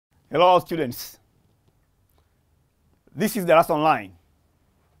Hello, students. This is Darasa Online.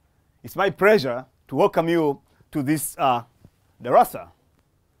 It's my pleasure to welcome you to this Darasa.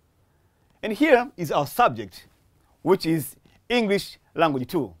 And here is our subject, which is English Language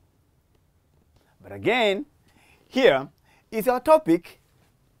 2. But again, here is our topic,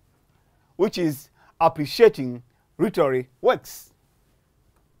 which is appreciating literary works.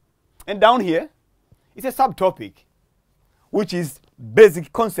 And down here is a subtopic, which is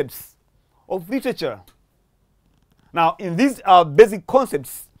basic concepts of literature. Now, in these basic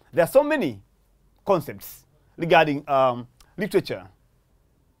concepts, there are so many concepts regarding literature.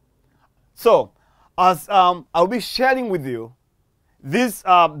 So, as I'll be sharing with you, these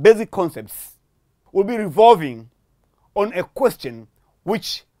basic concepts will be revolving on a question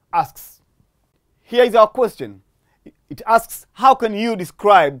which asks, here is our question. It asks, how can you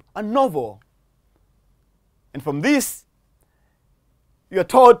describe a novel? And from this, you are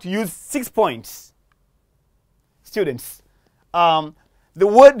taught to use 6 points. Students, the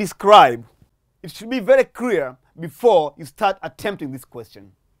word describe, it should be very clear before you start attempting this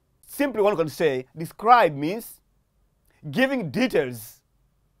question. Simply, one can say describe means giving details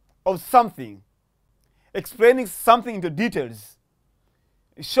of something, explaining something into details,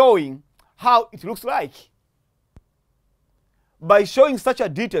 showing how it looks like. By showing such a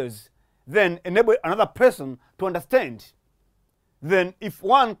details, then enable another person to understand. Then if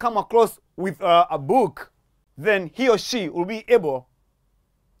one come across with a book, then he or she will be able,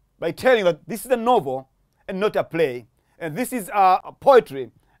 by telling that this is a novel and not a play, and this is a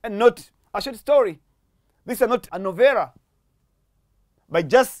poetry and not a short story, this is not a novella, by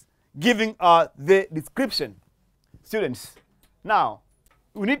just giving the description. Students, now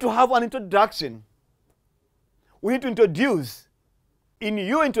we need to have an introduction. We need to introduce. In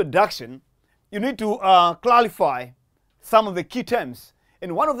your introduction, you need to clarify some of the key terms.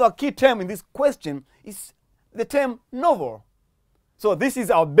 And one of the key terms in this question is the term novel. So this is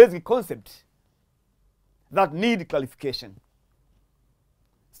our basic concept that need clarification.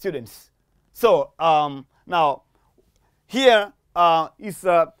 Students, so now here is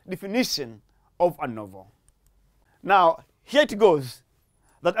a definition of a novel. Now here it goes,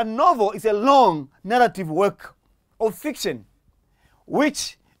 that a novel is a long narrative work of fiction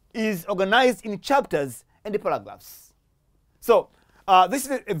which is organized in chapters and paragraphs. So this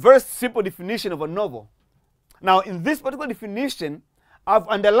is a very simple definition of a novel. Now, in this particular definition, I've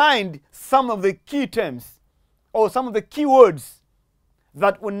underlined some of the key terms or some of the key words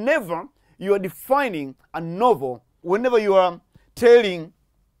that whenever you are defining a novel, whenever you are telling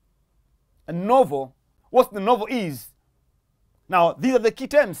a novel what the novel is. Now, these are the key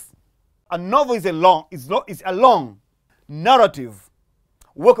terms. A novel is a long narrative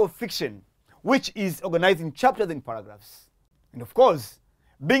work of fiction which is organized in chapters and paragraphs. And of course,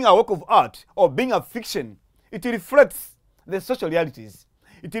 being a work of art or being a fiction, it reflects the social realities.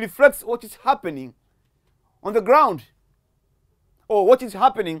 It reflects what is happening on the ground or what is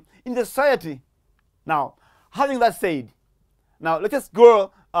happening in the society. Now, having that said, now let us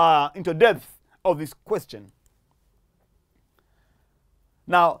go into depth of this question.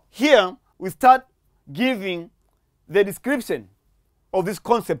 Now, here we start giving the description of this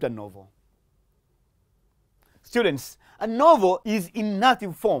concept of novel. Students, a novel is in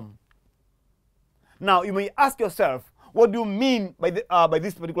narrative form. Now, you may ask yourself, what do you mean by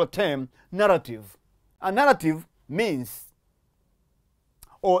this particular term, narrative? A narrative means,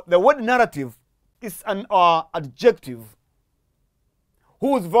 or the word narrative is an adjective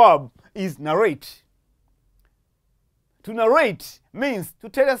whose verb is narrate. To narrate means to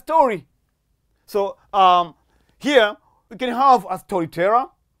tell a story. So here we can have a storyteller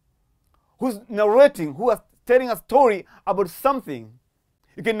who's narrating, who is telling a story about something.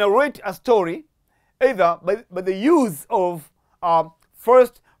 You can narrate a story either by the use of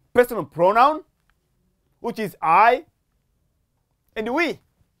first personal pronoun, which is I and we.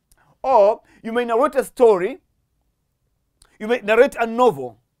 Or you may narrate a story, you may narrate a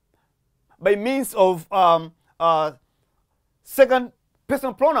novel by means of second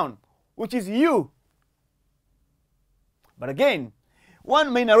personal pronoun, which is you. But again,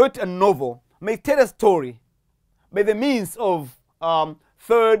 one may narrate a novel, may tell a story by the means of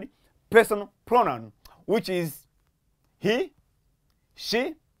third person pronoun, which is he,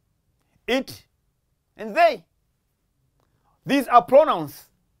 she, it, and they. These are pronouns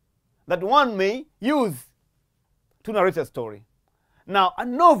that one may use to narrate a story. Now, a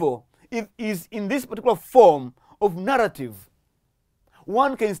novel is in this particular form of narrative.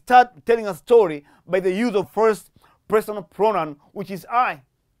 One can start telling a story by the use of first personal pronoun, which is I.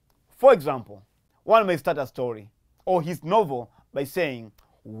 For example, one may start a story or his novel by saying,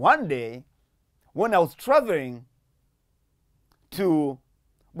 one day when I was traveling to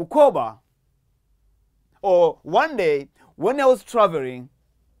Bukoba, or one day when I was traveling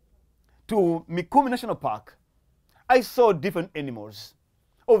to Mikumi National Park, I saw different animals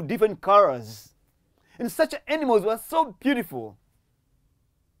of different colors. And such animals were so beautiful.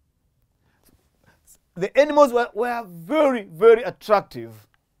 The animals were very, very attractive.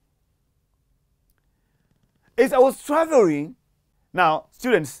 As I was traveling, now,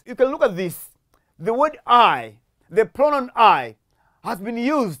 students, you can look at this. The word I, the pronoun I, has been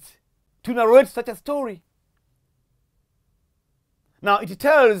used to narrate such a story. Now, it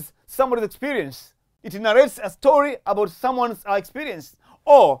tells somebody's experience. It narrates a story about someone's experience.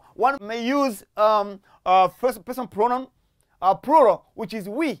 Or one may use first person pronoun, plural, which is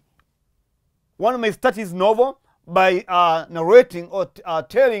we. One may start his novel by narrating or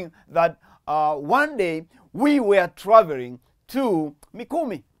telling that one day we were traveling to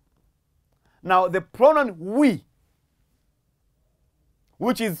Mikumi. Now, the pronoun we,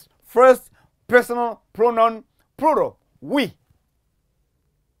 which is first personal pronoun plural, we.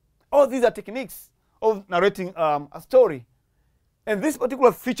 All these are techniques of narrating a story. And this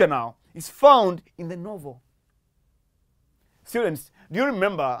particular feature now is found in the novel. Students, do you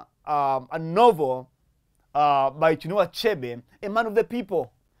remember a novel by Chinua Achebe, A Man of the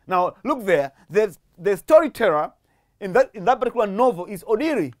People? Now, look there. The storyteller in that particular novel is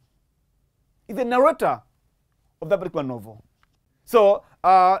Odiri. Is the narrator of that particular novel. So,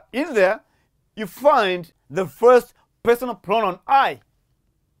 in there, you find the first personal pronoun I.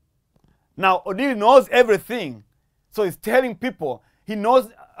 Now, Odiri knows everything. So he's telling people. He knows,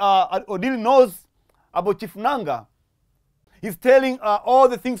 Odiri knows about Chief Nanga. He's telling all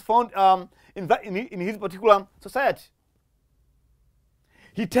the things found in his particular society.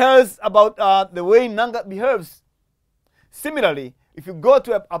 He tells about the way Nanga behaves. Similarly, if you go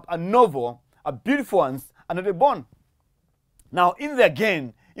to a novel, a beautiful ones are not born. Now, in there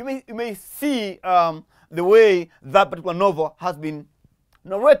again, you may see the way that particular novel has been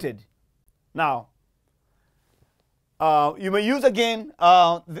narrated. Now, you may use again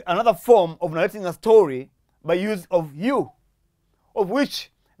another form of narrating a story by use of you, of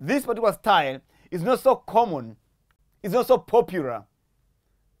which this particular style is not so common, it's not so popular.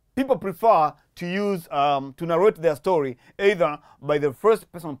 People prefer to use to narrate their story either by the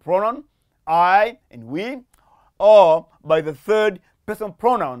first person pronoun, I and we, or by the third person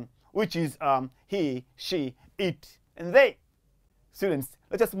pronoun, which is he, she, it, and they. Students,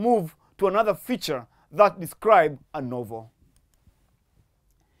 let us move to another feature that describes a novel.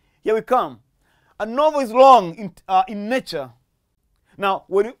 Here we come. A novel is long in nature. Now,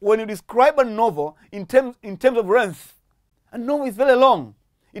 when you describe a novel in terms of length, a novel is very long.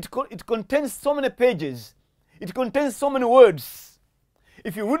 It contains so many pages. It contains so many words.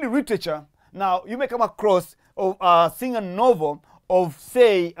 If you read literature, now you may come across seeing a novel of,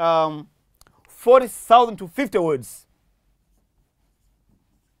 say, 40,000 to 50 words.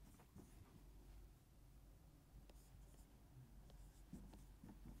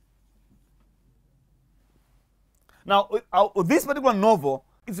 Now, this particular novel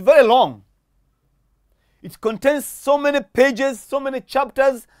is very long. It contains so many pages, so many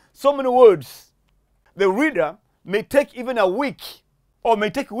chapters, so many words. The reader may take even a week or may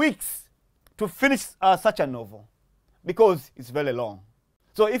take weeks to finish such a novel because it's very long.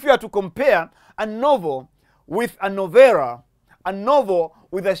 So if you are to compare a novel with a novella, a novel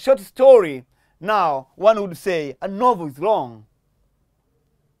with a short story, now one would say a novel is long.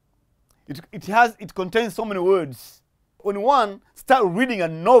 It contains so many words. When one starts reading a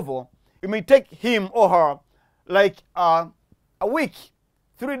novel, it may take him or her like a week,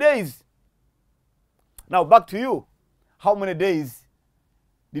 3 days. Now back to you. How many days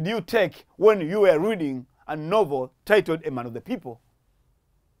did you take when you were reading a novel titled A Man of the People?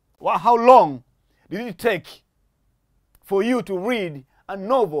 Well, how long did it take for you to read a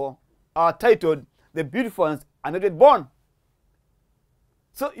novel titled The Beautiful Ones Are Not Yet Born?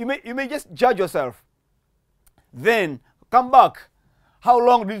 So you may just judge yourself. Then come back. How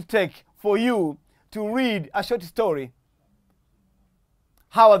long did it take for you to read a short story?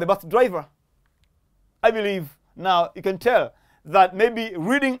 How are the bus driver? I believe now you can tell that maybe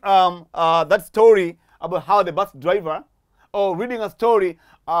reading that story about how the bus driver, or reading a story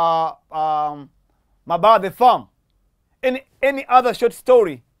about the farm, any other short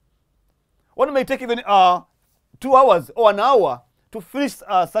story, one may take even 2 hours or an hour to finish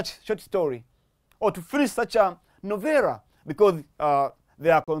such short story, or to finish such a novella, because they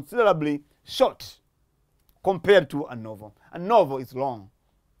are considerably short compared to a novel. A novel is long.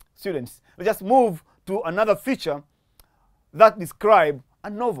 Students, let's just move to another feature that describes a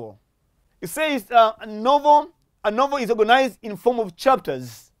novel? It says a novel is organized in form of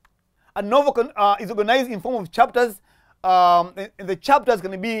chapters. A novel is organized in form of chapters. And the chapters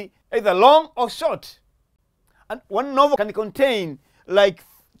can be either long or short. And one novel can contain like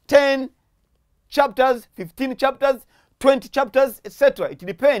 10 chapters, 15 chapters, 20 chapters, etc. It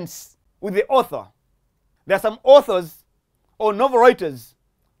depends with the author. There are some authors or novel writers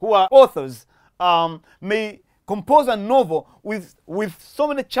who are authors may compose a novel with so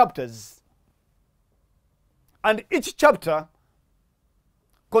many chapters. And each chapter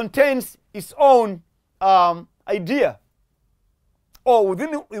contains its own idea. Or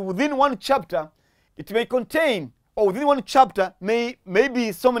within one chapter, it may contain, or within one chapter may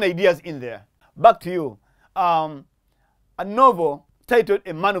be so many ideas in there. Back to you. A novel titled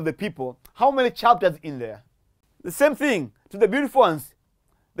A Man of the People. How many chapters in there? The same thing to The Beautiful Ones.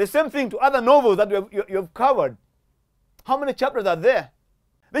 The same thing to other novels that you have covered. How many chapters are there?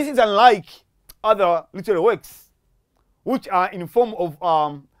 This is unlike other literary works, which are in form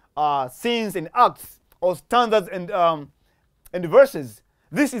of scenes and acts, or stanzas and verses.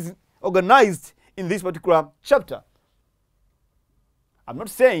 This is organized in this particular chapter. I'm not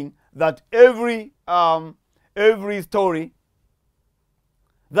saying that every story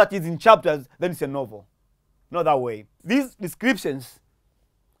that is in chapters then it's a novel. Not that way. These descriptions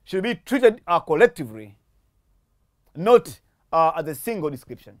should be treated collectively, not as a single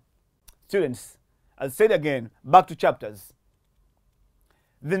description. Students, I'll say it again, back to chapters.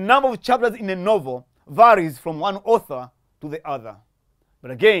 The number of chapters in a novel varies from one author to the other.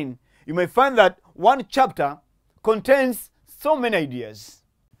 But again, you may find that one chapter contains so many ideas.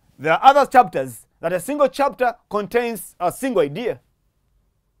 There are other chapters that a single chapter contains a single idea.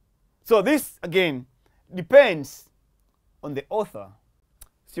 So this, again, depends on the author.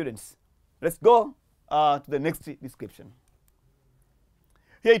 Students, let's go to the next description.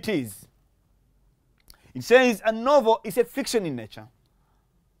 Here it is. It says a novel is a fiction in nature.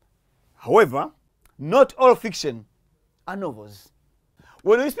 However, not all fiction are novels.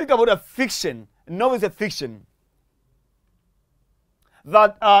 When we speak about a fiction, a novel is a fiction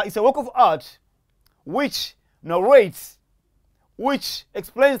that is a work of art which narrates, which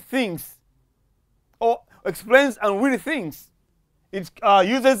explains things, or explains unreal things. It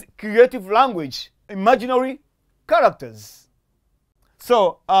uses creative language, imaginary characters.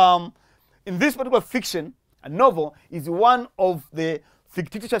 So, in this particular fiction, a novel is one of the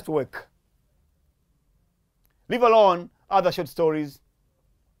fictitious work. Leave alone other short stories,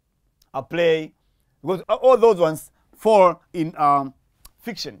 a play, because all those ones fall in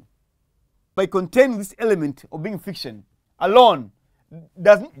fiction. By containing this element of being fiction alone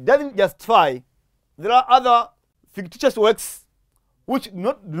doesn't justify. There are other fictitious works which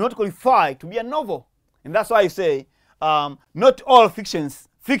do not qualify to be a novel. And that's why I say not all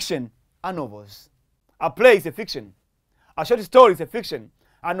fiction are novels. A play is a fiction. A short story is a fiction.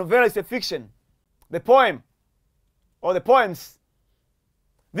 A novella is a fiction. The poem or the poems,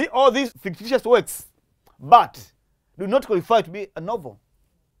 all these fictitious works, but do not qualify to be a novel.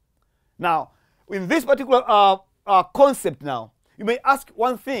 Now, in this particular concept now, you may ask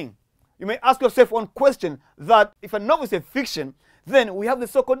one thing. You may ask yourself one question, that if a novel is a fiction, then we have the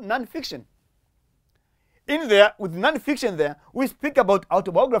so-called non-fiction. In there, with non-fiction there, we speak about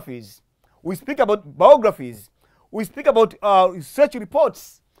autobiographies. We speak about biographies. We speak about research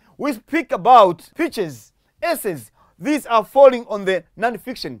reports. We speak about speeches, essays. These are falling on the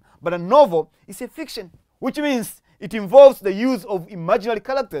non-fiction. But a novel is a fiction, which means it involves the use of imaginary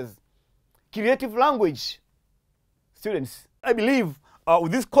characters, creative language. Students, I believe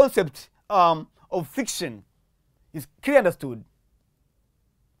with this concept of fiction is clearly understood.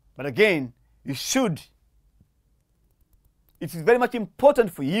 But again, it is very much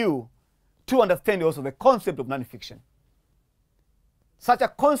important for you to understand also the concept of non-fiction. Such a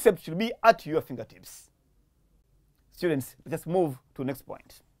concept should be at your fingertips. Students, let's move to the next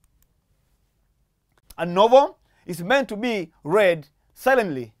point. A novel is meant to be read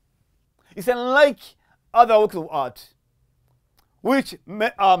silently. It's unlike other works of art, which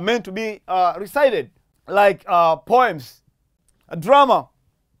are meant to be recited, like poems, a drama,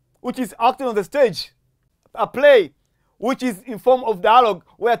 which is acted on the stage, a play, which is in form of dialogue,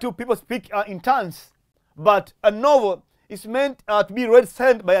 where two people speak in turns. But a novel is meant to be read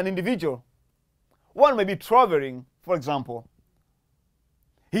silent by an individual. One may be traveling, for example.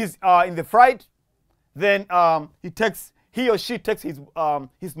 He's in the flight, then he or she takes his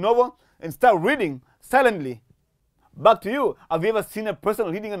novel and start reading silently. Back to you. Have you ever seen a person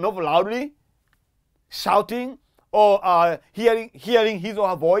reading a novel loudly, shouting, or hearing his or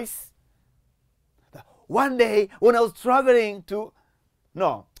her voice? One day when I was traveling to,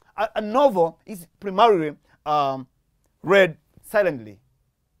 No. A novel is primarily read silently.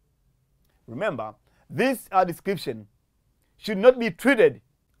 Remember, this description should not be treated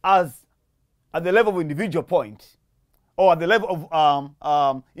as at the level of individual point or at the level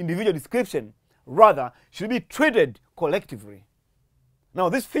of individual description. Rather, should be treated collectively. Now,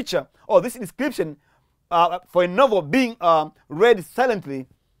 this feature or this description for a novel being read silently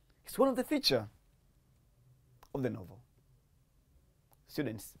is one of the features of the novel.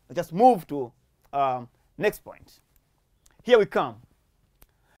 Students, let's just move to next point. Here we come.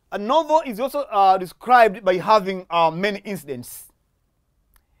 A novel is also described by having many incidents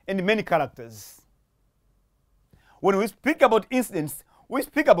and many characters. When we speak about incidents, we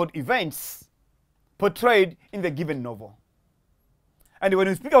speak about events portrayed in the given novel. And when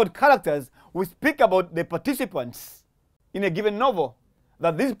we speak about characters, we speak about the participants in a given novel,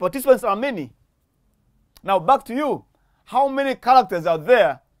 that these participants are many. Now back to you. How many characters are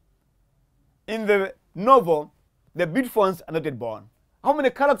there in the novel The Beautiful Ones Are Not Yet Born? How many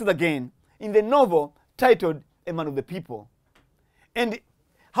characters again in the novel titled A Man of the People? And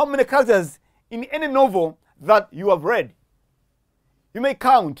how many characters in any novel that you have read? You may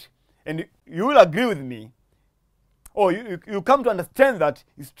count, and you will agree with me, or you come to understand that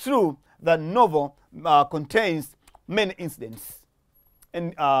it's true that novel contains many incidents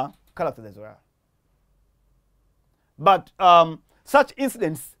and characters as well. But such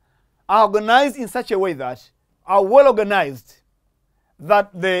incidents are organized in such a way that are well organized,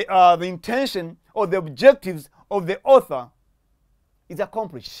 that the intention or the objectives of the author is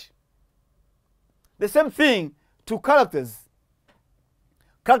accomplished. The same thing to characters.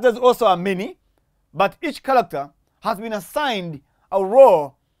 Characters also are many, but each character has been assigned a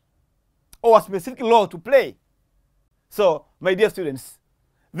role or a specific role to play. So, my dear students,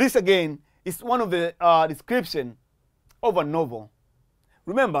 this again is one of the description of a novel.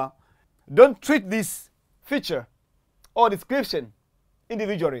 Remember, don't treat this feature or description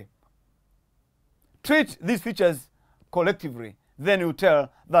individually. Treat these features collectively. Then you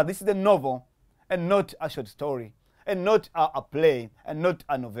tell that this is a novel and not a short story, and not a play, and not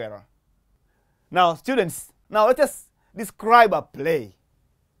a novella. Now, students, now let us describe a play.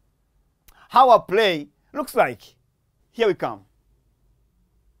 How a play looks like. Here we come.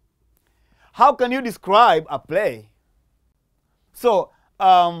 How can you describe a play? So,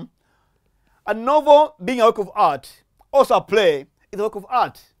 a novel being a work of art, also a play is a work of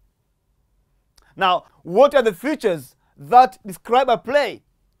art. Now, what are the features that describe a play?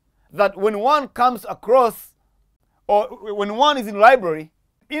 That when one comes across, or when one is in library,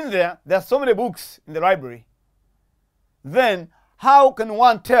 in there are so many books in the library. Then, how can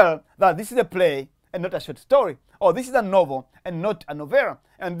one tell that this is a play and not a short story? Or this is a novel and not a novella?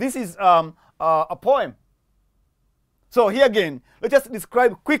 And this is a poem. So here again, let's just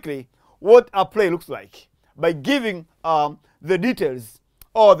describe quickly what a play looks like by giving the details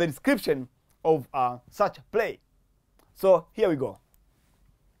or the description of such a play. So here we go.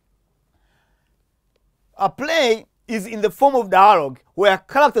 A play is in the form of dialogue where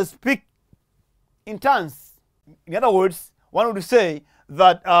characters speak in turns. In other words, one would say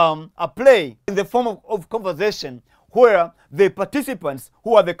that a play in the form of conversation where the participants,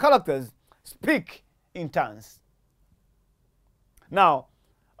 who are the characters, speak in turns. Now,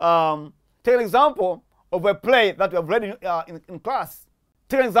 take an example of a play that we have read in class.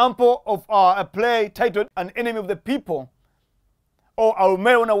 Take an example of a play titled An Enemy of the People, or I'll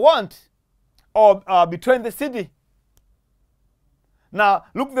Marry When I Want, or Betraying the City. Now,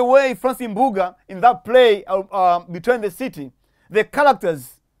 look the way Francis Mbuga in that play, Betraying the City, the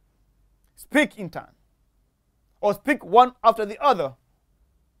characters speak in turn, or speak one after the other.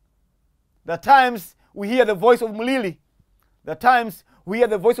 There are times we hear the voice of Mulili. There are times we hear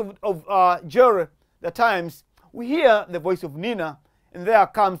the voice of Jerry. There are times we hear the voice of Nina, and there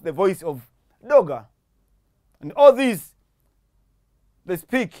comes the voice of Doga. And all these, they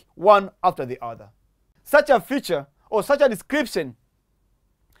speak one after the other. Such a feature or such a description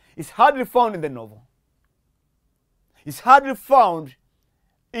is hardly found in the novel. It's hardly found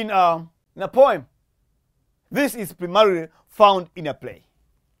in a poem. This is primarily found in a play.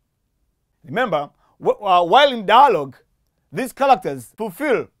 Remember, while in dialogue, these characters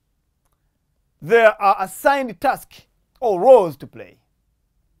fulfill their assigned task or roles to play.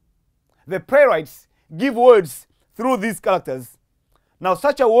 The playwrights give words through these characters. Now,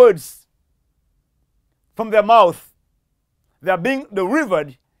 such a words from their mouth, they are being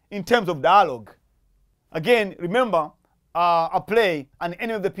delivered in terms of dialogue. Again, remember a play, An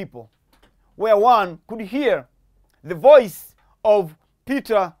Enemy of the People, where one could hear the voice of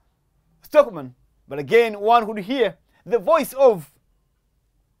Peter Stockman, but again, one could hear the voice of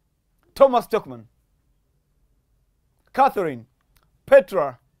Thomas Stockman, Catherine,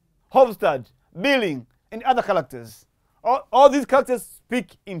 Petra, Hofstad, Billing, and other characters. All these characters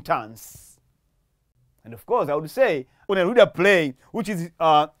speak in turns. And of course, I would say, when I read a play which is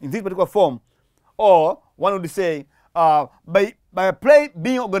in this particular form, or one would say, by a play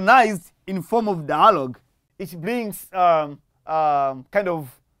being organized in form of dialogue, it brings kind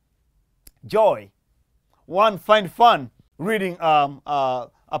of joy. One finds fun reading a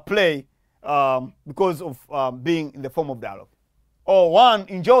play because of being in the form of dialogue. Or one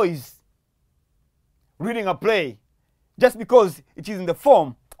enjoys reading a play just because it is in the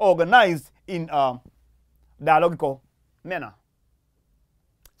form organized in dialogical manner.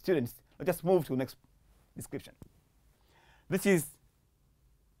 Students, let's just move to the next description. This is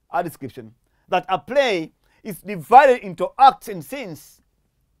a description that a play is divided into acts and scenes,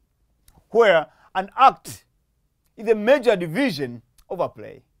 where an act is a major division of a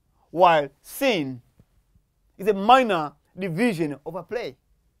play, while scene is a minor division of a play.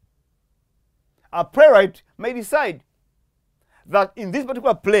 A playwright may decide that in this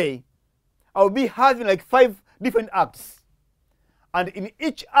particular play, I will be having like 5 different acts. And in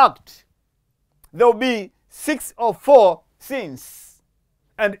each act, there will be 6 or 4 scenes.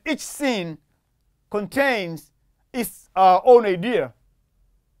 And each scene contains its own idea.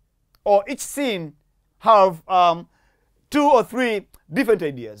 Or each scene have 2 or 3 different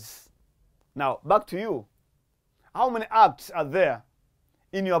ideas. Now, back to you. How many acts are there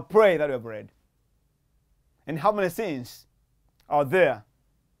in your play that you have read? And how many scenes are there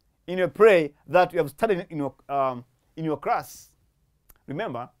in your play that you have studied in your class?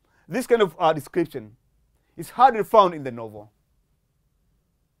 Remember, this kind of description is hardly found in the novel.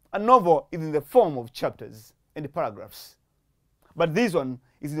 A novel is in the form of chapters and paragraphs, but this one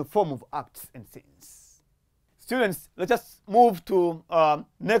is in the form of acts and scenes. Students, let's just move to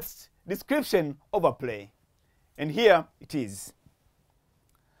next description of a play. And here it is.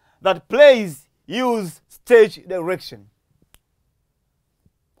 That plays use stage direction.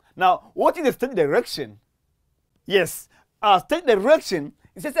 Now, what is a stage direction? Yes, stage direction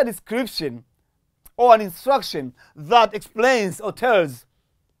is just a description or an instruction that explains or tells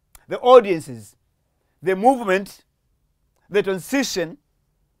the audiences the movement, the transition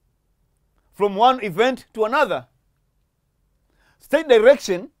from one event to another. Stage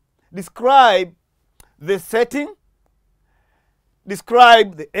direction describe the setting,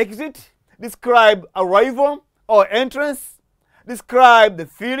 describe the exit, describe arrival or entrance, describe the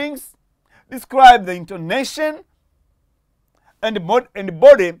feelings, describe the intonation, and the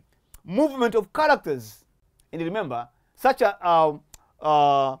body movement of characters. And remember, such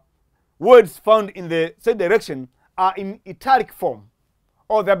words found in the stage direction are in italic form,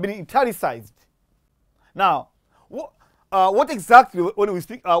 or they have been italicized. Now, what exactly, when we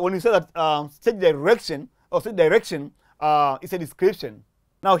say that stage direction or stage direction is a description?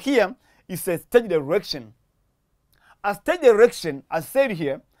 Now here is a stage direction. A stage direction, as said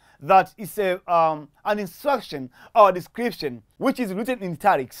here, that is an instruction or a description which is written in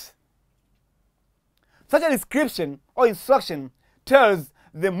italics. Such a description or instruction tells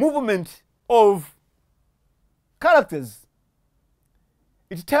the movement of characters.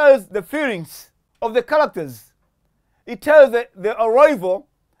 It tells the feelings of the characters. It tells the arrival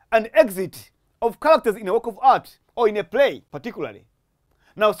and exit of characters in a work of art or in a play particularly.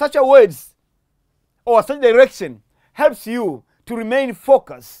 Now, such a words or such direction helps you to remain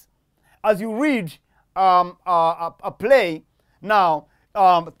focused as you read a play. Now,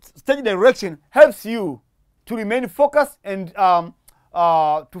 stage direction helps you to remain focused and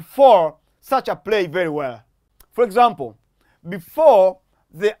to follow such a play very well. For example, before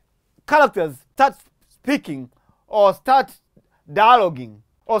the characters start speaking or start dialoguing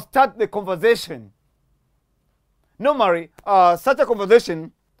or start the conversation, normally such a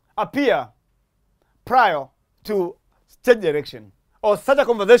conversation appears prior to stage direction, or such a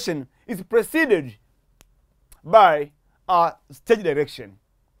conversation is preceded by a stage direction.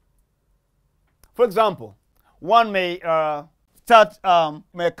 For example, one may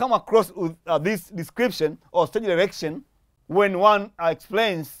come across with this description or stage direction when one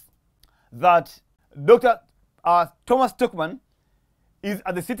explains that Dr. Thomas Stockman is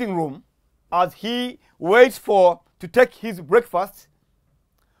at the sitting room as he waits to take his breakfast.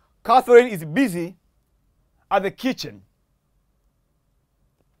 Catherine is busy at the kitchen.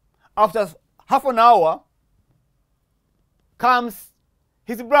 After half an hour comes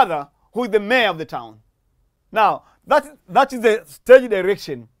his brother, who is the mayor of the town. Now, that is the stage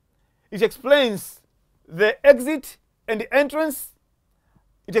direction. It explains the exit and the entrance.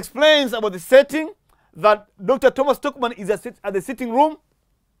 It explains about the setting, that Dr. Thomas Stockman is at the sitting room.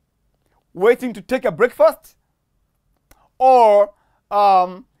 waiting to take a breakfast, or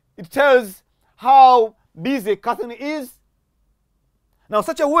it tells how busy Catherine is. Now,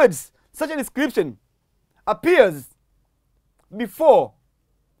 such a words, such a description appears before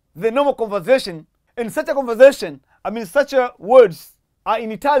the normal conversation. In such a conversation, such a words are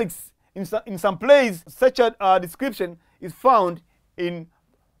in italics. In some plays, such a description is found in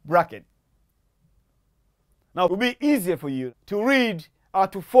bracket. Now, it will be easier for you to read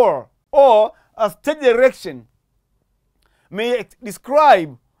to follow, or a stage direction may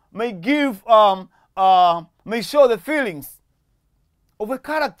describe, may give, may show the feelings of a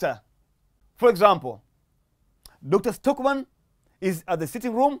character. For example, Dr. Stockman is at the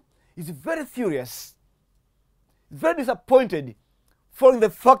sitting room. He's very furious, very disappointed, following the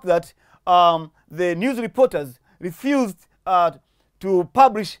fact that the news reporters refused to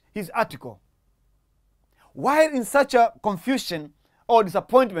publish his article. While in such a confusion or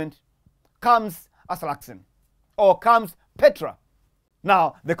disappointment comes Asalaxen, or comes Petra.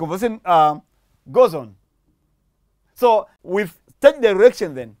 Now, the conversation goes on. So, with stage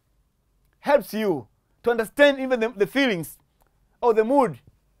direction then, helps you to understand even the feelings or the mood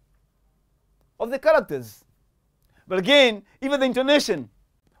of the characters. But again, even the intonation.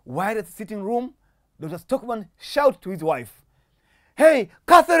 While at the sitting room, Dr. Stockman shouts to his wife, "Hey,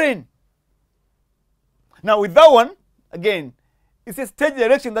 Catherine!" Now, with that one, again, it's a stage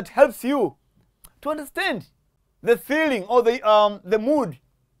direction that helps you to understand the feeling or the mood,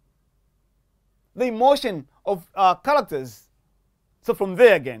 the emotion of characters. So from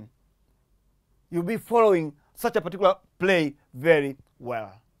there again, you'll be following such a particular play very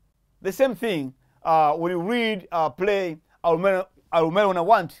well. The same thing when you read a play, I remember when I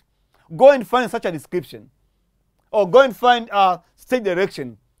want, go and find such a description, or go and find a stage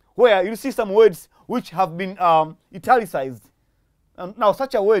direction where you see some words which have been italicized. Now,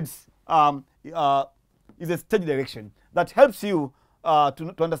 such a words is a stage direction that helps you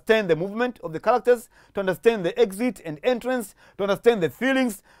to understand the movement of the characters, to understand the exit and entrance, to understand the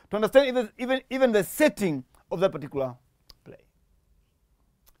feelings, to understand even the setting of that particular play.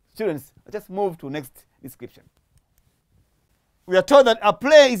 Students, let's just move to next description. We are told that a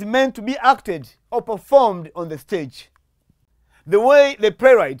play is meant to be acted or performed on the stage. The way the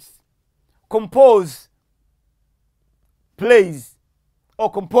playwrights compose plays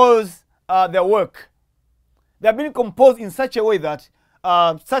or compose their work, they are being composed in such a way that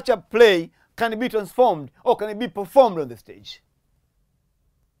such a play can be transformed or can be performed on the stage.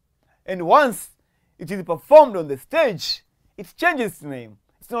 And once it is performed on the stage, it changes its name.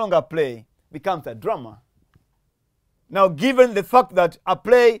 It's no longer a play, it becomes a drama. Now, given the fact that a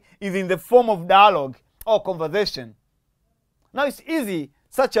play is in the form of dialogue or conversation, now it's easy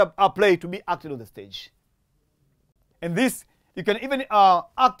such a play to be acted on the stage. And this, you can even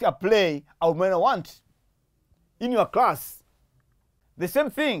act a play out when you want in your class. The same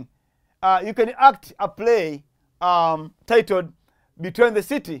thing, you can act a play titled Between the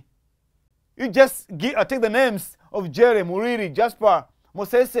City. You just take the names of Jerry, Muriri, Jasper,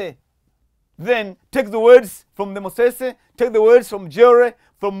 Mosese, then take the words from the Mosese, take the words from Jerry,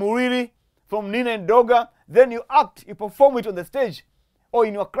 from Muriri, from Nina and Doga, then you act, you perform it on the stage or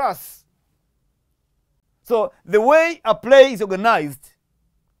in your class. So the way a play is organized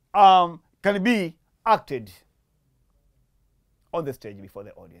can be acted on the stage before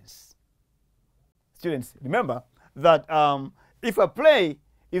the audience. Students, remember that if a play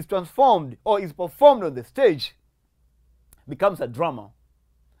is transformed or is performed on the stage, it becomes a drama.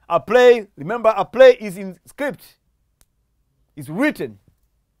 A play, remember, a play is in script, it's written.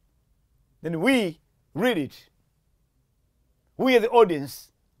 Then we read it. We as the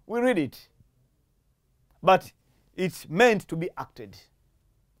audience, we read it. But it's meant to be acted.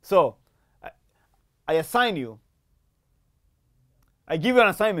 So, I assign you, I give you an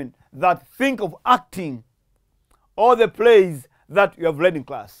assignment that think of acting all the plays that you have read in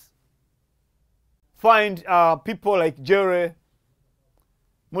class. Find people like Jerry,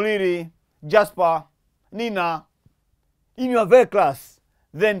 Muliri, Jasper, Nina, in your very class,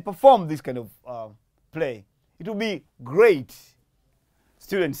 then perform this kind of play. It will be great.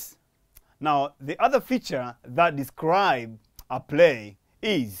 Students, now the other feature that describes a play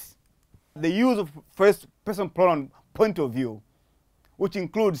is the use of first-person pronoun point of view, which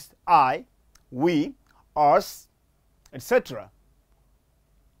includes I, we, us, etc.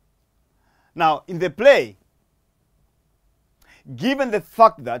 Now, in the play, given the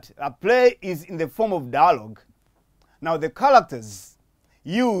fact that a play is in the form of dialogue, now the characters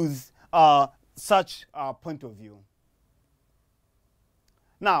use such a point of view.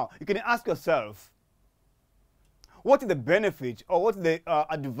 Now, you can ask yourself, what is the benefit or what is the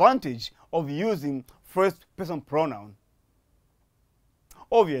advantage of using first person pronoun?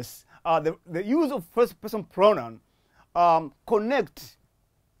 Obvious. The use of first person pronoun connect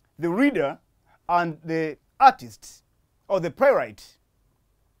the reader and the artist or the playwright,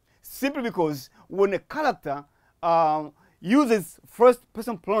 simply because when a character uses first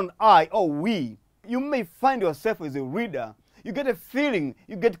person pronoun I or we, you may find yourself as a reader, you get a feeling,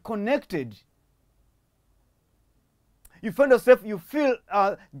 you get connected. You find yourself, you feel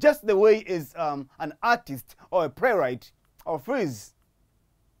just the way is an artist or a playwright or feels.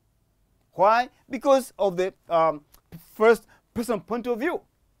 Why? Because of the first person point of view.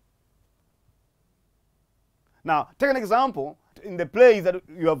 Now, take an example in the plays that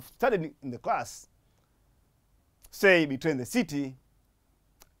you have studied in the class. Say, between the city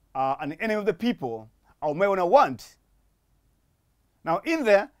and any of the people, or may want. Now, in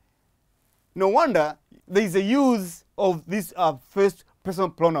there, no wonder there is a use of this first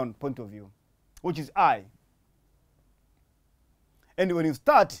person pronoun point of view, which is I. And when you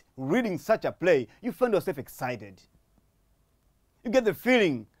start reading such a play, you find yourself excited. You get the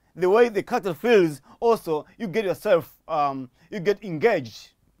feeling, the way the character feels, also you get yourself, you get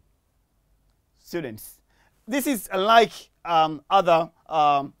engaged. Students, this is unlike other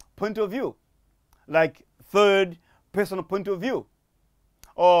point of view, like third person point of view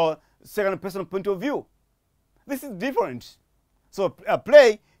or second person point of view. This is different. So a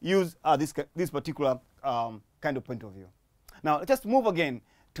play use this particular kind of point of view. Now let's just move again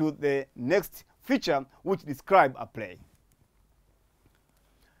to the next feature, which describe a play.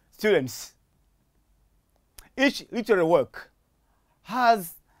 Students, each literary work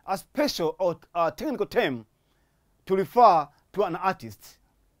has a special or technical term to refer to an artist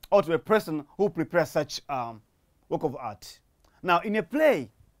or to a person who prepares such work of art. Now, in a play,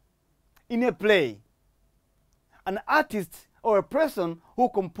 an artist or a person who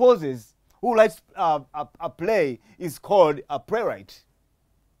composes, who writes a play is called a playwright.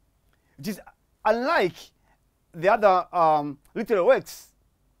 It is unlike the other literary works,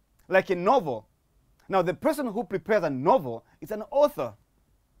 like a novel. Now, the person who prepares a novel is an author.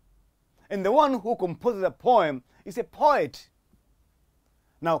 And the one who composes a poem is a poet.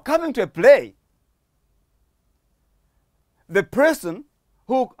 Now, coming to a play, the person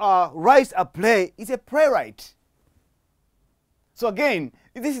who writes a play is a playwright. So again,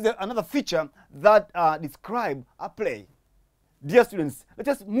 this is another feature that describes a play. Dear students, let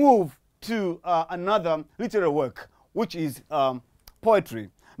us move to another literary work, which is poetry.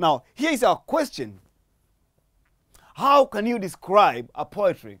 Now, here is our question. How can you describe a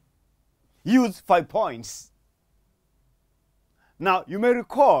poetry? Use 5 points. Now, you may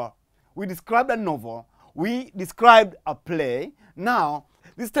recall, we described a novel, we described a play. Now,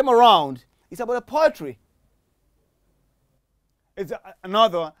 this time around, it's about a poetry. It's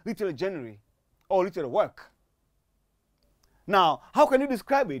another literary genre or literary work. Now, how can you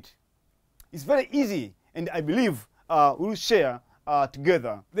describe it? It's very easy, and I believe we will share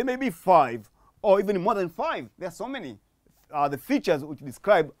together. There may be 5 or even more than 5. There are so many the features which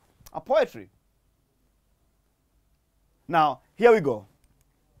describe a poetry. Now, here we go.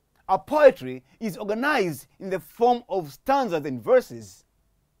 A poetry is organized in the form of stanzas and verses.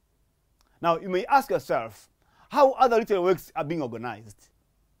 Now, you may ask yourself, how other literary works are being organized?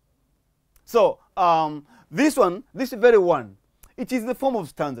 So, this very one, it is the form of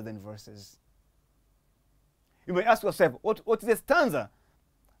stanzas and verses. You may ask yourself, what is a stanza?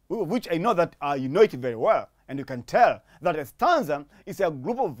 Which I know that you know it very well, and you can tell that a stanza is a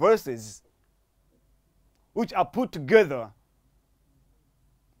group of verses which are put together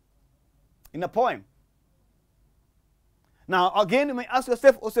in a poem. Now, again, you may ask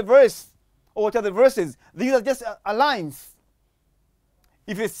yourself, what's a verse? Or what are the verses? These are just lines.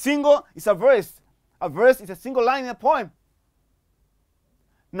 If it's single, it's a verse. A verse is a single line in a poem.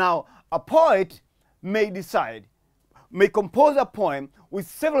 Now, a poet may compose a poem with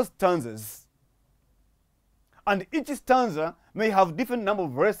several stanzas. And each stanza may have different number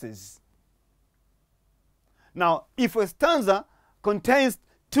of verses. Now, if a stanza contains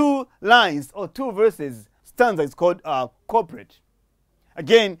 2 lines or 2 verses, stanza is called couplet.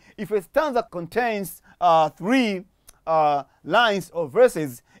 Again, if a stanza contains 3 lines or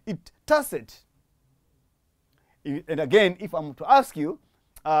verses, it's tacit. And again, if I'm to ask you,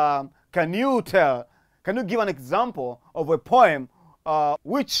 can you give an example of a poem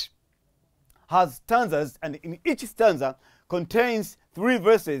which has stanzas and in each stanza contains 3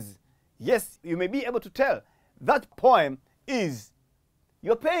 verses? Yes, you may be able to tell that poem is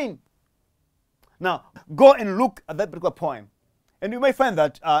Your Pain. Now, go and look at that particular poem, and you may find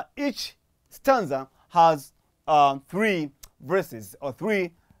that each stanza has 3 verses or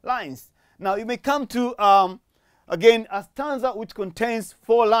 3 lines. Now you may come to again a stanza which contains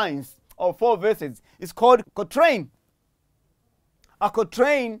 4 lines or 4 verses. It's called quatrain. A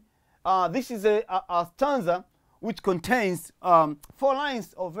quatrain, this is a stanza which contains 4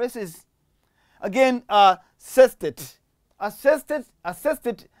 lines or verses. Again, sestet. A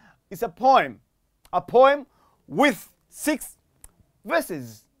sestet is a poem with 6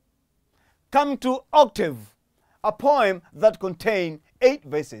 verses. Come to octave, a poem that contains 8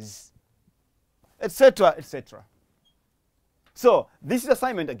 verses, etc., etc. So this is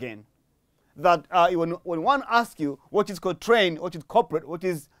assignment again, that when one asks you what is quatrain, what is couplet, what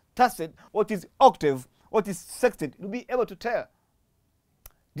is tacit, what is octave, what is sextet, you'll be able to tell.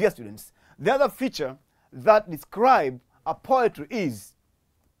 Dear students, the other feature that describes a poetry is,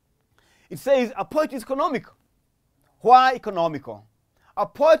 it says a poetry is economical. Why economical? A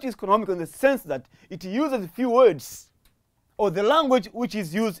poetry is economical in the sense that it uses few words, or the language which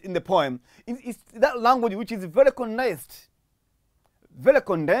is used in the poem is that language which is very condensed,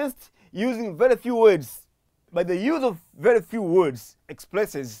 using very few words. But the use of very few words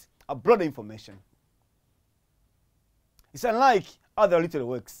expresses a broader information. It's unlike other literary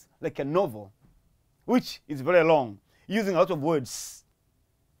works, like a novel, which is very long, using a lot of words.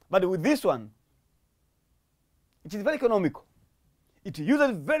 But with this one, it is very economical. It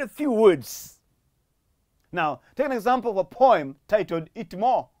uses very few words. Now, take an example of a poem titled Eat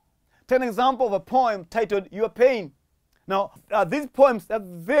More. Take an example of a poem titled Your Pain. Now, these poems are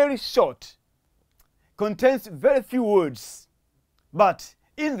very short, contains very few words, but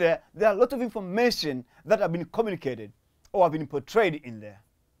in there are a lot of information that have been communicated or have been portrayed in there.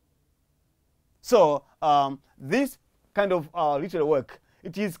 So, this kind of literary work,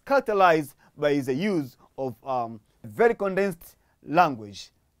 it is characterized by the use of very condensed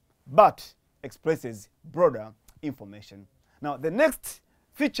language, but expresses broader information. Now, the next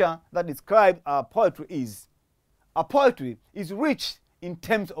feature that describes poetry is, a poetry is rich in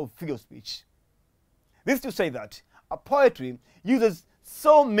terms of figure of speech. This is to say that a poetry uses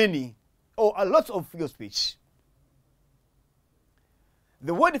so many or a lot of figure of speech.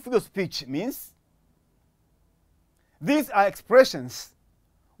 The word figure of speech means these are expressions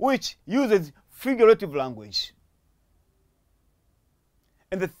which uses figurative language.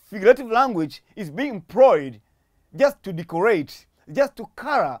 And the figurative language is being employed just to decorate, just to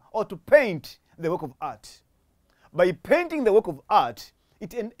color or to paint the work of art. By painting the work of art,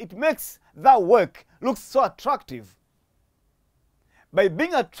 it makes that work look so attractive. By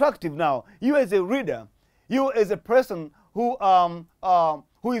being attractive now, you as a reader, you as a person who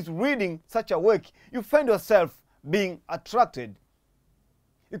is reading such a work, you find yourself being attracted.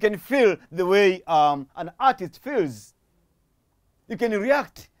 You can feel the way an artist feels. You can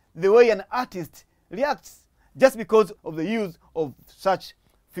react the way an artist reacts just because of the use of such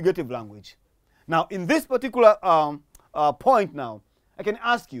figurative language. Now, in this particular point now, I can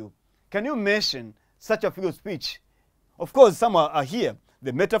ask you, can you mention such a figure of speech? Of course, some are here.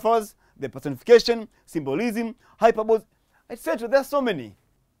 The metaphors, the personification, symbolism, hyperboles, etc. There are so many.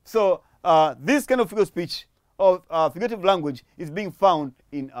 So this kind of figure of speech or figurative language is being found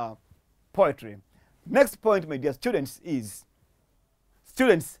in poetry. Next point, my dear students, is,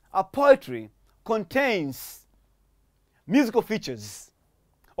 students, a poetry contains musical features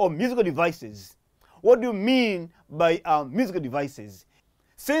or musical devices. What do you mean by musical devices?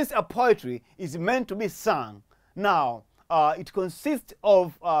 Since a poetry is meant to be sung, now it consists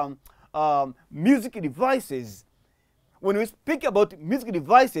of music devices. When we speak about music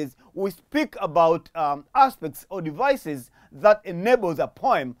devices, we speak about aspects or devices that enables a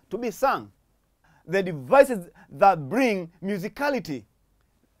poem to be sung. The devices that bring musicality.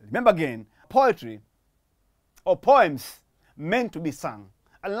 Remember again, poetry or poems meant to be sung,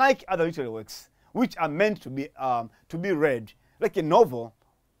 unlike other literary works, which are meant to be read, like a novel,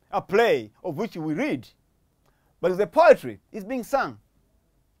 a play of which we read. But the poetry is being sung.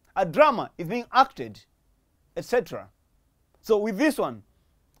 A drama is being acted, etc. So with this one,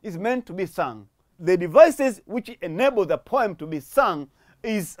 it's meant to be sung. The devices which enable the poem to be sung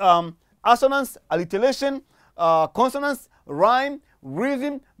is assonance, alliteration, consonance, rhyme,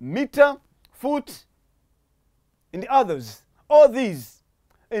 rhythm, meter, foot, and the others. All these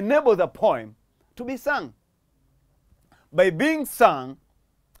enable the poem to be sung. By being sung,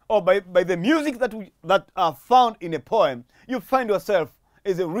 or by the music that are found in a poem, you find yourself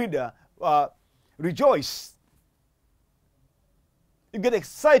as a reader rejoice. You get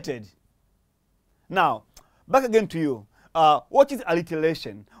excited. Now, back again to you. What is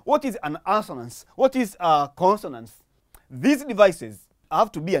alliteration? What is an assonance? What is consonance? These devices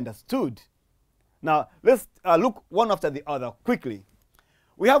have to be understood Now, let's look one after the other quickly.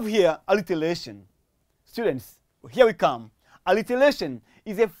 We have here alliteration. Students, here we come. Alliteration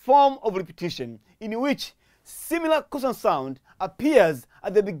is a form of repetition in which similar consonant sound appears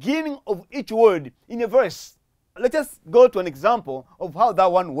at the beginning of each word in a verse. Let us go to an example of how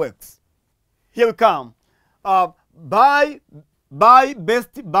that one works. Here we come. Buy,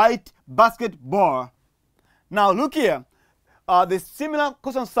 best, bite, basketball. Now look here. The similar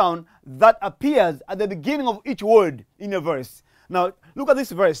consonant sound that appears at the beginning of each word in a verse. Now look at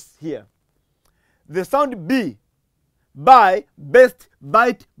this verse here. The sound B, buy, best,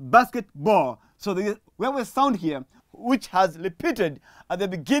 bite, basketball. So we have a sound here which has repeated at the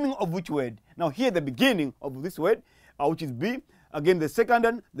beginning of which word. Now here the beginning of this word, which is B. Again the second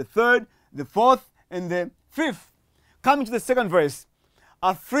one, the third, the fourth, and the fifth. Coming to the second verse,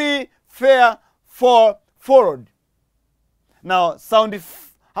 a free, fair, for, forward. Now sound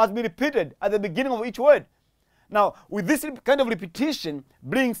F has been repeated at the beginning of each word. Now with this kind of repetition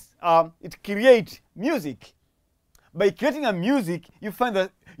it creates music. By creating a music, you find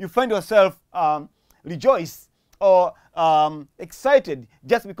yourself rejoice or excited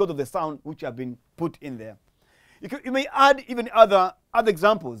just because of the sound which have been put in there. You may add even other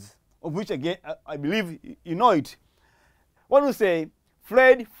examples of which again I believe you know it. One will say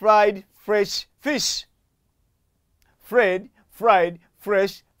fried, fried, fresh fish. Fried, fried,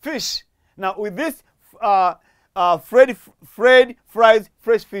 fresh fish. Now with this fried, fried,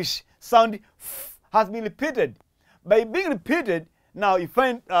 fresh fish sound has been repeated. By being repeated, now you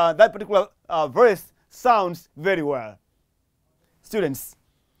find that particular verse sounds very well. Students,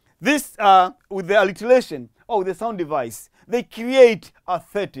 this with the alliteration or the sound device, they create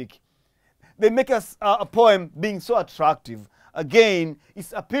aesthetic. They make us a poem being so attractive. Again, it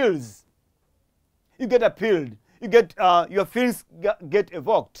appeals. You get appealed. You get your feelings get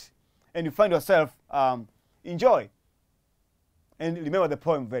evoked, and you find yourself enjoy and remember the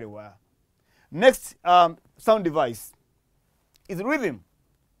poem very well. Next sound device is rhythm.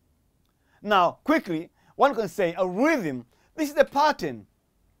 Now, quickly, one can say a rhythm. This is a pattern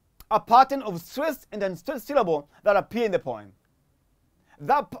of stressed and unstressed syllable that appear in the poem.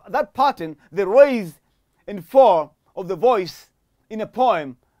 That pattern, the raise and fall of the voice in a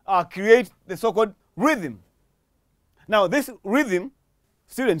poem, create the so-called rhythm. Now, this rhythm,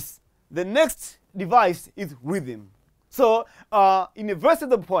 students, the next device is rhythm. So, in a verse of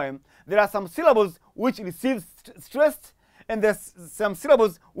the poem, there are some syllables which receive stressed, and there's some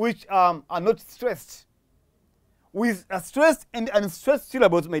syllables which are not stressed. With stressed and unstressed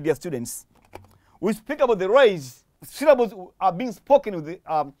syllables, my dear students, we speak about the raise. Syllables are being spoken with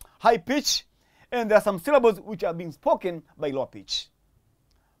the high pitch, and there are some syllables which are being spoken by low pitch.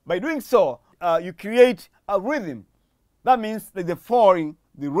 By doing so, you create a rhythm. That means like the falling,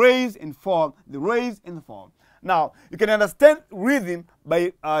 the raise and fall, the raise and the fall. Now, you can understand rhythm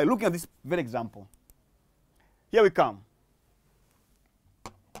by looking at this very example. Here we come.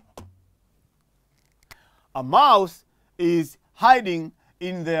 A mouse is hiding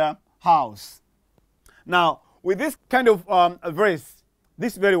in their house. Now, with this kind of verse,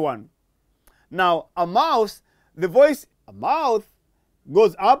 this very one. Now, a mouse, the voice, a mouth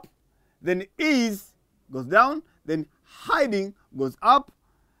goes up, then is goes down, then hiding goes up,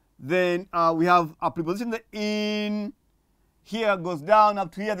 then we have a preposition, the in, here goes down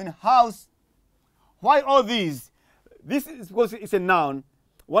up to here, then house. Why all these? This is because it's a noun,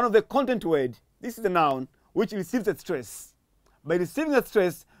 one of the content word. This is a noun which receives a stress. By receiving a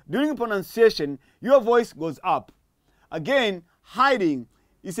stress, during pronunciation, your voice goes up. Again, hiding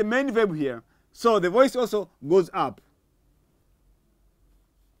is a main verb here, so the voice also goes up.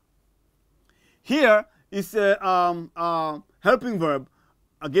 Here is a helping verb.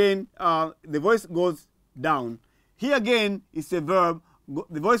 Again, the voice goes down. Here again is a verb.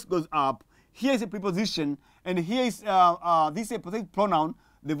 The voice goes up. Here is a preposition, and here is this is a possessive pronoun.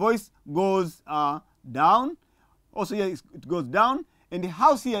 The voice goes down. Also here it goes down, and the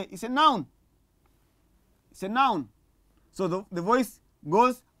house here is a noun. It's a noun. So the voice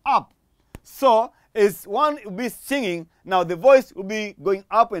goes up. So as one will be singing, now the voice will be going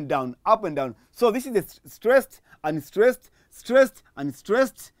up and down, up and down. So this is the stressed and stressed, stressed and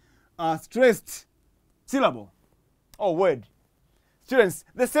stressed, stressed syllable or word. Students,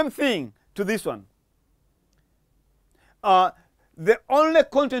 the same thing to this one. The only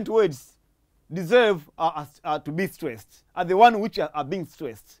content words deserve to be stressed are the ones which are being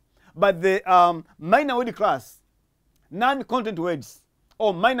stressed. But the minor word class, non-content words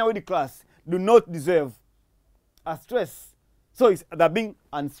or minor word class do not deserve a stress. So they're being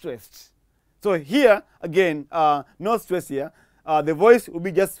unstressed. So here, again, no stress here. The voice will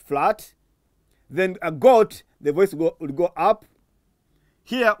be just flat. Then a goat, the voice will go up.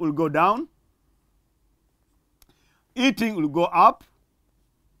 Here will go down. Eating will go up.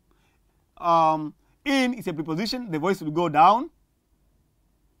 In is a preposition, the voice will go down.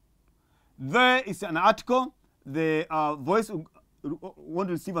 There is an article, the voice will want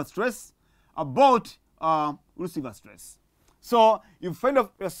to receive a stress. About will receive a stress. So you find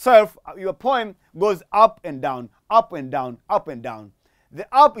of yourself, your poem goes up and down, up and down, up and down. The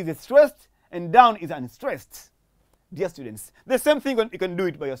up is stressed and down is unstressed. Dear students, the same thing you can do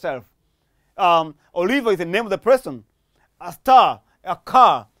it by yourself. Oliver is the name of the person. A star, a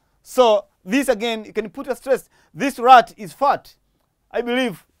car. So this again, you can put a stress. This rat is fat. I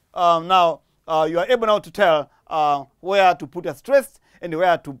believe now you are able now to tell where to put a stress and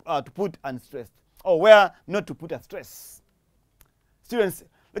where to put unstressed, or where not to put a stress. Students,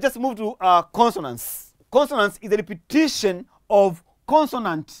 let's just move to consonants. Consonants is the repetition of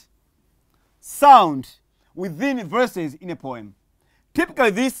consonant sound within verses in a poem. Typically,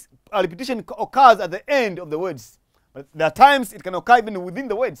 this repetition occurs at the end of the words, but there are times it can occur even within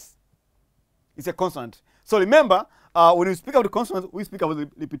the words. It's a consonant. So remember, when we speak about the consonants, we speak about the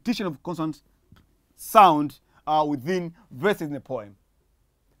repetition of consonant sound within verses in a poem,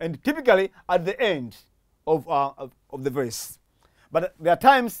 and typically at the end of the verse. But there are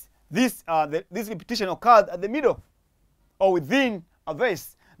times this repetition occurs at the middle or within a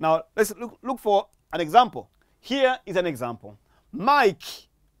verse. Now let's look for an example. Here is an example. Mike,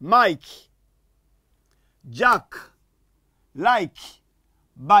 Mike. Jack, like,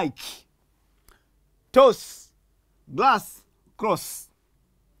 bike. Toss, glass, cross.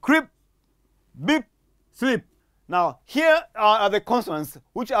 Creep, beep, sleep. Now here are the consonants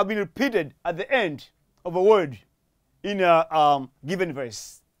which have been repeated at the end of a word in a given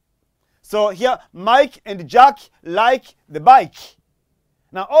verse. So here, Mike and Jack like the bike.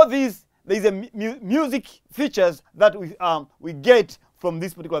 Now all these, there is a music features that we get from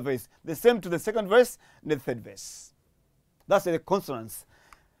this particular verse. The same to the second verse and the third verse. That's the consonants.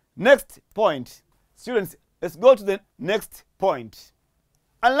 Next point. Students, let's go to the next point.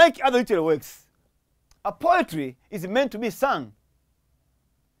 Unlike other literary works, a poetry is meant to be sung.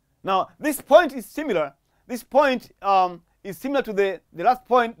 Now this point is similar. This point is similar to the last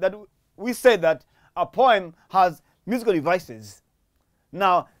point that we said, that a poem has musical devices.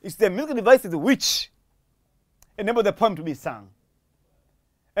 Now, it's the musical devices which enable the poem to be sung.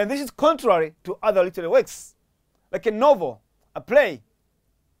 And this is contrary to other literary works, like a novel, a play,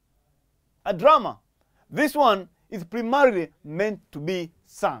 a drama. This one is primarily meant to be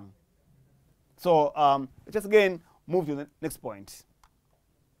sung. So let's just again move to the next point.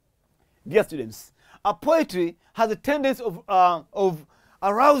 Dear students, a poetry has a tendency of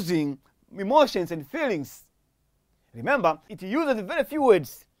arousing emotions and feelings. Remember, it uses very few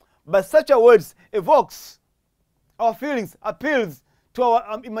words, but such a words evokes our feelings, appeals to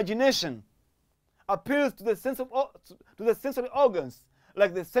our imagination, appeals to the sense of to the sensory organs,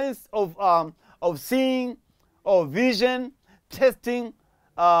 like the sense of seeing, or vision, tasting,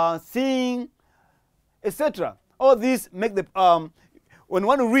 seeing, etc. All these make the when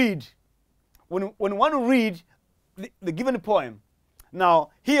one read the given poem, now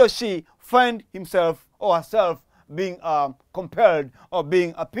he or she find himself or herself being compelled or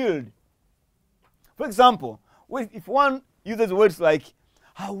being appealed. For example, if one uses words like,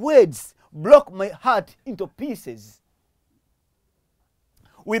 her words broke my heart into pieces.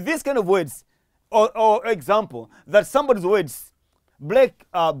 With these kind of words, or example, that somebody's words break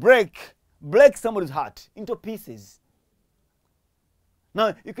somebody's heart into pieces.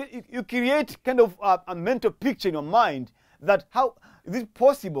 Now, you create kind of a mental picture in your mind that how is it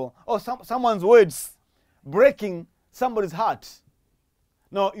possible, or someone's words breaking somebody's heart.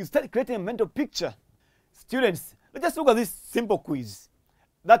 Now, you start creating a mental picture. Students, let's just look at this simple quiz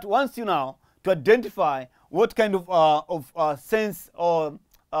that wants you now to identify what kind of sense or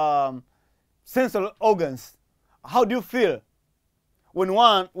sensory organs. How do you feel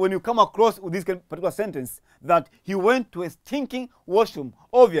when you come across with this particular sentence that he went to a stinking washroom?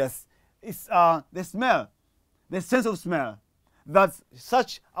 Obvious, it's the smell, the sense of smell. That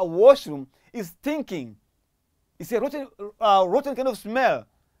such a washroom is stinking. It's a rotten kind of smell.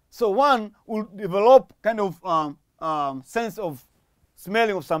 So one will develop kind of sense of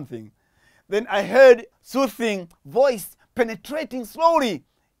smelling of something. Then I heard soothing voice penetrating slowly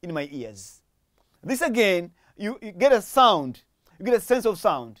in my ears. This again, you get a sound, you get a sense of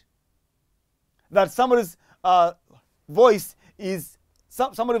sound. That somebody's voice is,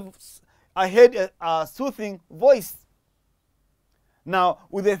 I heard a soothing voice. Now,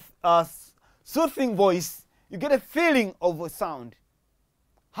 with a soothing voice, you get a feeling of a sound.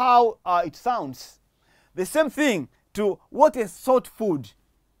 how it sounds. The same thing to what is salt food.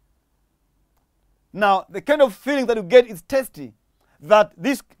 Now, the kind of feeling that you get is tasty. That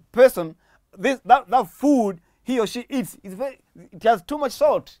this person, that food he or she eats, it has too much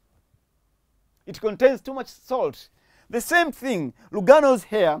salt. It contains too much salt. The same thing, Lugano's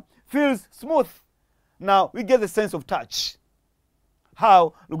hair feels smooth. Now, we get the sense of touch.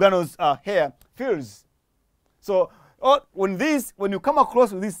 How Lugano's hair feels. So, when you come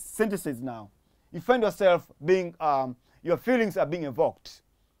across with these sentences now, you find yourself being, your feelings are being evoked.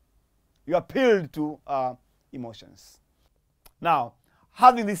 You appealed to emotions. Now,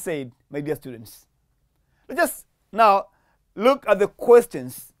 having this said, my dear students, let's just now look at the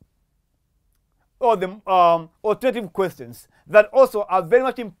questions or the alternative questions that also are very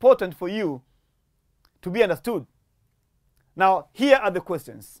much important for you to be understood. Now, here are the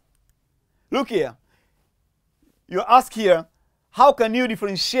questions. Look here. You ask here, how can you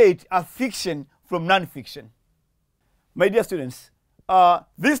differentiate a fiction from non-fiction? My dear students,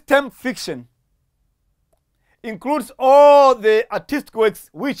 this term fiction includes all the artistic works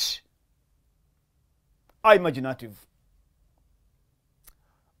which are imaginative,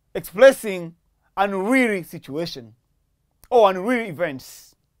 expressing unreal situation or unreal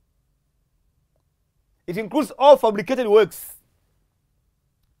events. It includes all fabricated works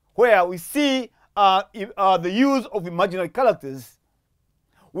where we see the use of imaginary characters.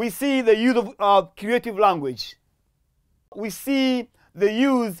 We see the use of creative language. We see the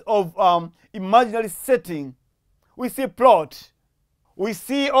use of imaginary setting. We see plot. We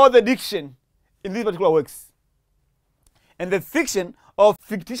see all the diction in these particular works. And the fiction of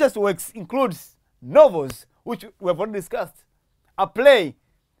fictitious works includes novels, which we have already discussed. A play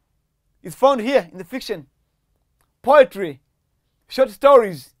is found here in the fiction. Poetry, short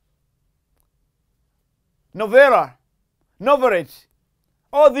stories, novella, novelette,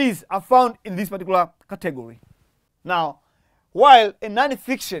 all these are found in this particular category. Now, while a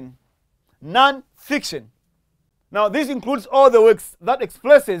non-fiction, now this includes all the works that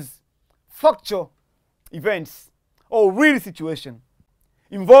expresses factual events or real situation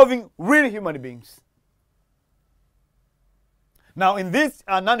involving real human beings. Now, in this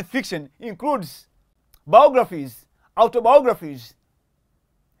non-fiction includes biographies, autobiographies,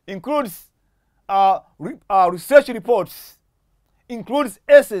 includes research reports, includes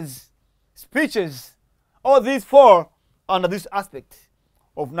essays, speeches. All these fall under this aspect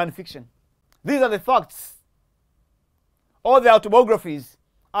of non-fiction. These are the facts. All the autobiographies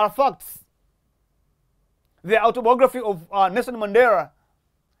are facts. The autobiography of Nelson Mandela,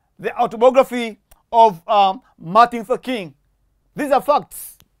 the autobiography of Martin Luther King, these are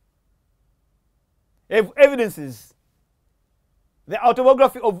facts, evidences. The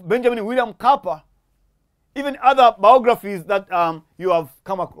autobiography of Benjamin William Carper, even other biographies that you have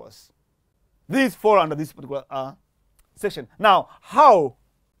come across. These fall under this particular section. Now, how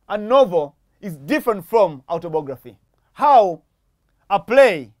a novel is different from autobiography. How a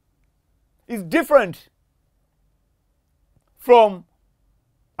play is different from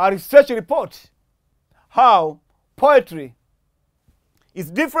a research report. How poetry is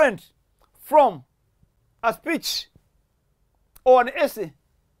different from a speech or an essay.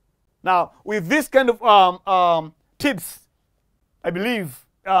 Now, with this kind of tips, I believe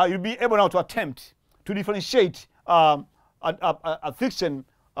you'll be able now to attempt to differentiate a fiction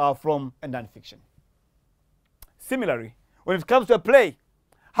from a non-fiction. Similarly, when it comes to a play,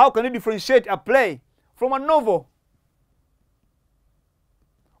 how can you differentiate a play from a novel?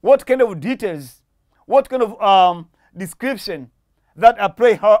 What kind of details, what kind of description that a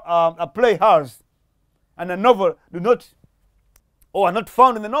play has and a novel do not, or are not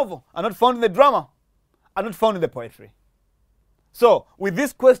found in the novel, are not found in the drama, are not found in the poetry. So, with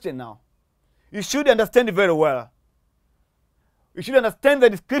this question now, you should understand it very well. You should understand the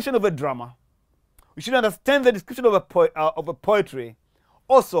description of a drama. You should understand the description of a poetry.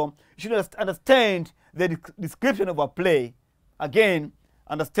 Also, you should understand the description of a play. Again,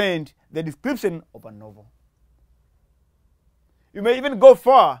 understand the description of a novel. You may even go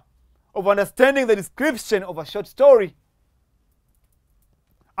far of understanding the description of a short story,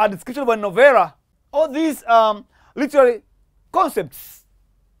 a description of a novella. All these literary concepts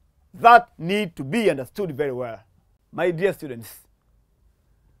that need to be understood very well. My dear students,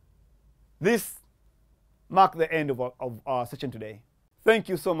 this marks the end of our session today. Thank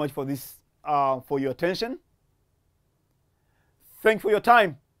you so much for this, for your attention. Thank you for your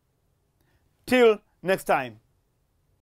time. Till next time.